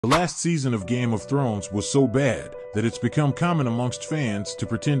The last season of Game of Thrones was so bad that it's become common amongst fans to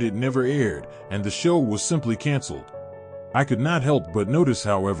pretend it never aired, and the show was simply cancelled. I could not help but notice,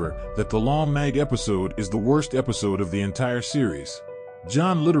 however, that the Long Night episode is the worst episode of the entire series.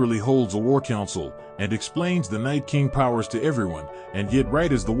 Jon literally holds a war council and explains the Night King powers to everyone, and yet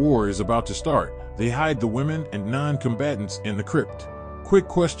right as the war is about to start, they hide the women and non-combatants in the crypt. Quick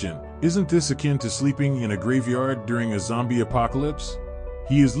question, isn't this akin to sleeping in a graveyard during a zombie apocalypse?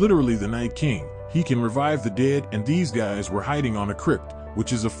 He is literally the Night King. He can revive the dead, and these guys were hiding on a crypt,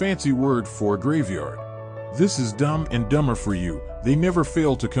 which is a fancy word for a graveyard. This is Dumb and Dumber for you. They never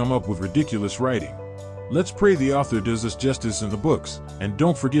fail to come up with ridiculous writing. Let's pray the author does us justice in the books, and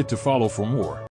don't forget to follow for more.